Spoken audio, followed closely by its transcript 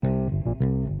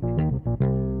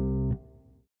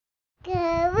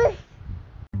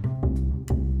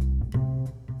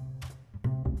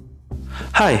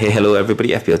Hello everybody,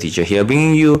 FPL Teacher here,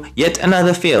 bringing you yet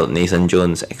another failed Nathan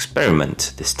Jones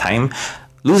experiment. This time,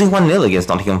 losing 1-0 against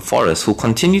Nottingham Forest, who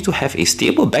continue to have a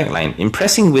stable backline,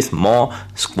 impressing with more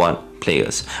squad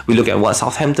players. We look at what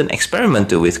Southampton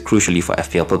experimented with, crucially for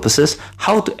FPL purposes,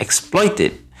 how to exploit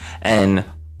it, and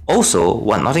also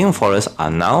what Nottingham Forest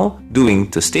are now doing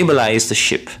to stabilize the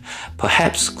ship,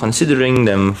 perhaps considering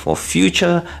them for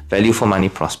future value for money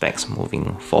prospects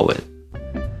moving forward.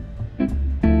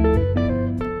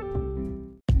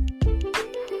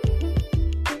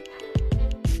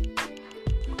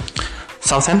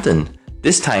 Southampton,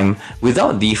 this time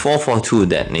without the 4-4-2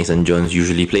 that Nathan Jones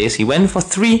usually plays, he went for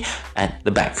 3 at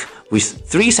the back, with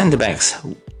 3 centre-backs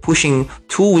pushing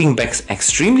 2 wing-backs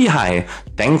extremely high,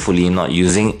 thankfully not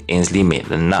using Ainsley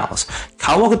Maitland-Niles.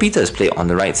 Kyle Walker-Peters played on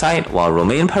the right side, while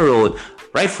Romain Perraud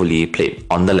rightfully played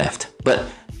on the left. But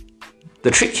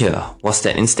the trick here was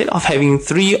that instead of having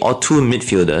 3 or 2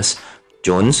 midfielders,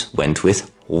 Jones went with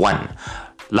 1.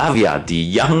 Lavia, the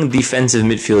young defensive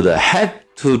midfielder, had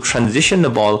to transition the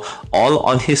ball all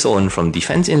on his own from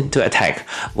defense into attack,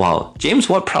 while James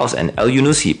Ward-Prowse and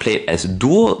El-Yunusi played as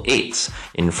dual 8s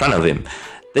in front of him.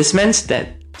 This meant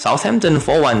that Southampton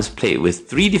for once played with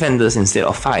 3 defenders instead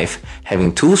of 5,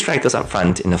 having 2 strikers up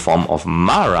front in the form of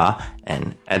Mara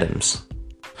and Adams.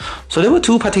 So there were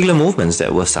 2 particular movements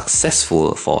that were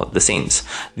successful for the Saints.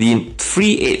 The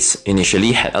 3-8s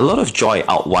initially had a lot of joy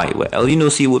out wide, where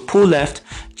El-Yunusi would pull left,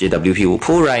 JWP would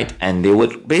pull right, and they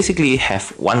would basically have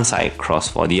one side cross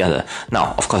for the other.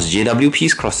 Now, of course,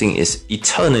 JWP's crossing is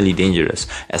eternally dangerous,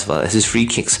 as well as his free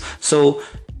kicks. So,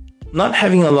 not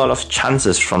having a lot of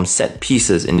chances from set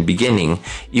pieces in the beginning,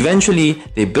 eventually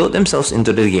they built themselves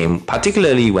into the game,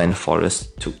 particularly when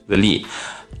Forest took the lead.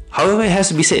 However, it has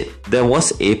to be said, there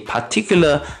was a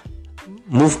particular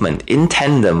movement in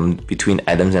tandem between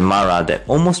Adams and Mara that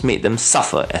almost made them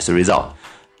suffer as a result.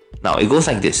 Now, it goes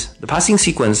like this. The passing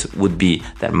sequence would be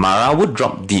that Mara would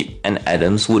drop deep and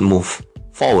Adams would move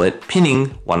forward, pinning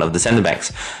one of the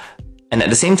centre-backs. And at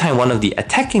the same time, one of the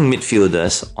attacking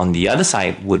midfielders on the other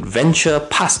side would venture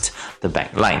past the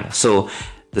back line. So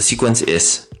the sequence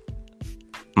is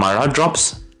Mara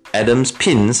drops, Adams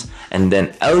pins, and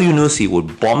then El-Yunusi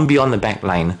would bomb beyond the back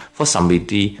line for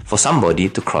somebody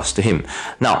to cross to him.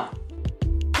 Now,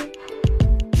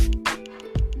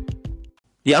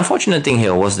 the unfortunate thing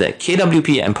here was that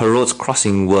KWP and Perraud's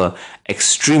crossing were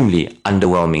extremely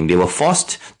underwhelming. They were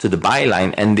forced to the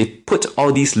byline and they put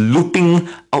all these looping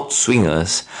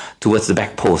outswingers towards the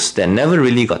back post that never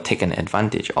really got taken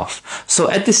advantage of. So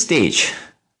at this stage,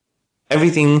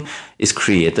 everything is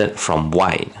created from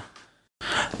wide.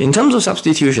 In terms of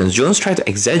substitutions, Jones tried to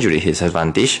exaggerate his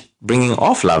advantage, bringing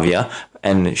off Lavia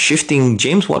and shifting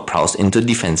James Ward-Prowse into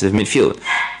defensive midfield.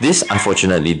 This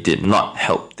unfortunately did not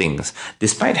help things.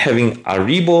 Despite having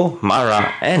Aribo,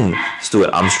 Mara and Stuart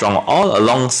Armstrong all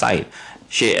alongside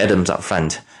Shea Adams up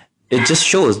front, it just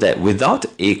shows that without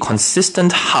a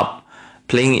consistent hub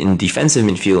playing in defensive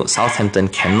midfield, Southampton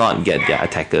cannot get their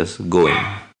attackers going.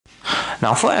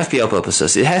 Now, for FPL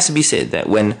purposes, it has to be said that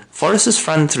when Forest's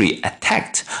front 3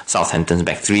 attacked Southampton's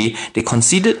back 3, they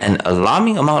conceded an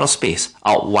alarming amount of space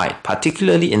out wide,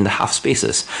 particularly in the half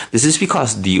spaces. This is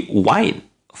because the wide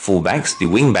fullbacks, the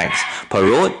wingbacks,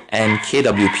 Perraud and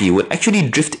KWP would actually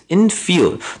drift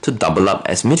infield to double up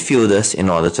as midfielders in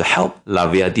order to help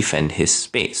Lavia defend his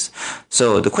space.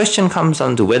 So the question comes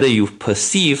down to whether you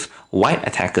perceive wide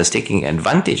attackers taking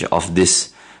advantage of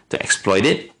this to exploit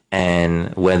it,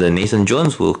 and whether Nathan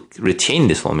Jones will retain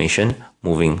this formation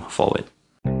moving forward.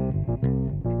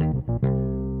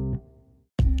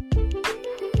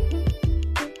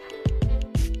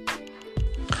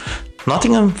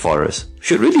 Nottingham Forest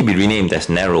should really be renamed as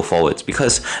narrow forwards,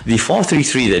 because the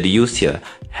 4-3-3 that they used here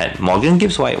had Morgan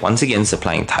Gibbs-White once again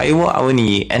supplying Taiwo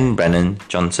Awoniyi and Brennan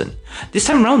Johnson. This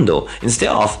time round though, instead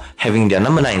of having their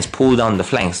number 9s pull down the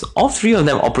flanks, all 3 of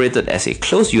them operated as a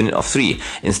close unit of 3,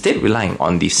 instead relying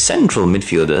on the central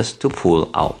midfielders to pull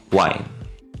out wide,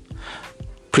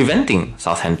 preventing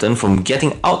Southampton from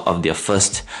getting out of their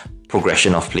first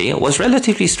progression of play was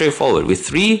relatively straightforward, with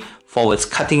 3 forwards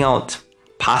cutting out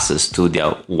passes to their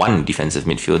 1 defensive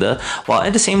midfielder, while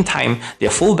at the same time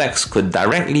their fullbacks could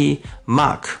directly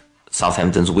mark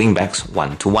Southampton's wingbacks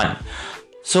 1-to-1.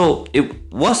 So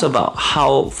it was about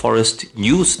how Forest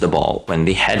used the ball when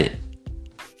they had it.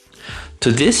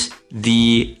 To this,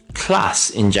 the class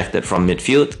injected from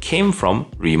midfield came from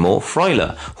Remo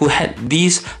Freuler, who had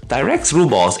these direct through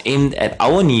balls aimed at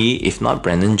our knee, if not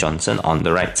Brendan Johnson, on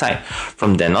the right side.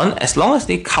 From then on, as long as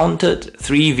they countered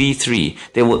 3v3,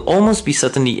 they would almost be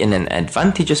certainly in an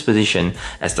advantageous position,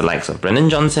 as the likes of Brendan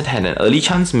Johnson had an early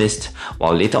chance missed,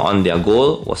 while later on their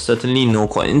goal was certainly no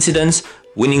coincidence,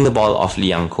 winning the ball off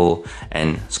Lianco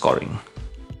and scoring.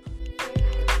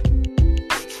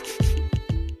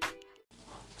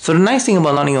 So the nice thing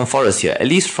about Nottingham Forest here, at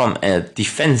least from a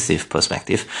defensive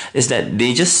perspective, is that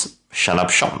they just shut up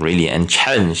shop really and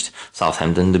challenged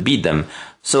Southampton to beat them.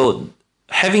 So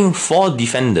having 4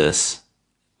 defenders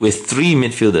with 3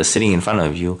 midfielders sitting in front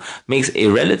of you makes a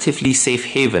relatively safe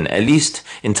haven, at least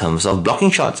in terms of blocking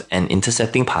shots and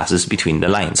intercepting passes between the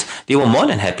lines. They were more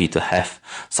than happy to have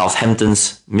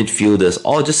Southampton's midfielders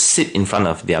all just sit in front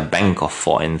of their bank of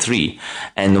 4 and 3.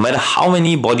 And no matter how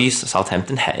many bodies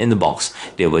Southampton had in the box,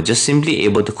 they were just simply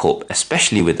able to cope,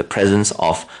 especially with the presence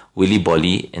of Willy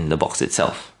Bolly in the box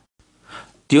itself.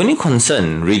 The only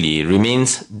concern really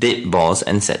remains dead balls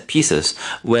and set pieces,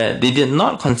 where they did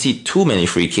not concede too many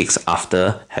free kicks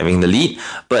after having the lead,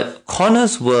 but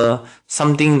corners were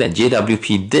something that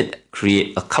JWP did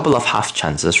create a couple of half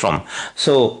chances from.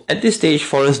 So at this stage,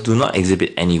 Forest do not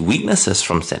exhibit any weaknesses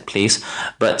from set plays,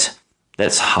 but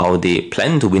that's how they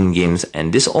plan to win games,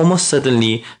 and this almost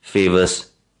certainly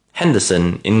favours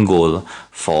Henderson in goal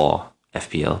for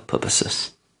FPL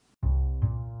purposes.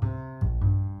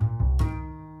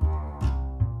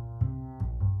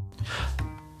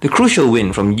 The crucial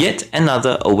win from yet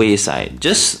another away side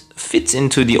just fits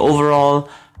into the overall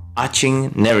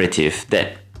arching narrative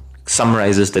that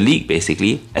summarizes the league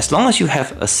basically. As long as you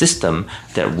have a system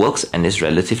that works and is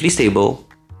relatively stable,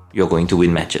 you're going to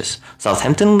win matches.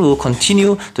 Southampton will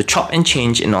continue to chop and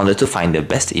change in order to find their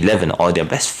best 11 or their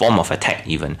best form of attack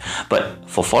even. But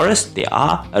for Forest, they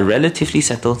are a relatively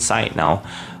settled side now,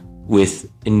 with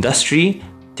industry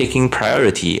taking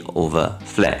priority over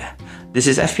flair. This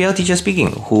is FPL Teacher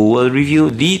speaking, who will review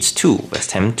Leeds 2,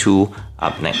 West Ham 2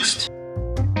 up next.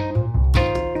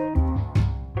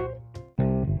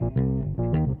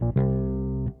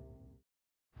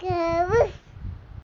 Good.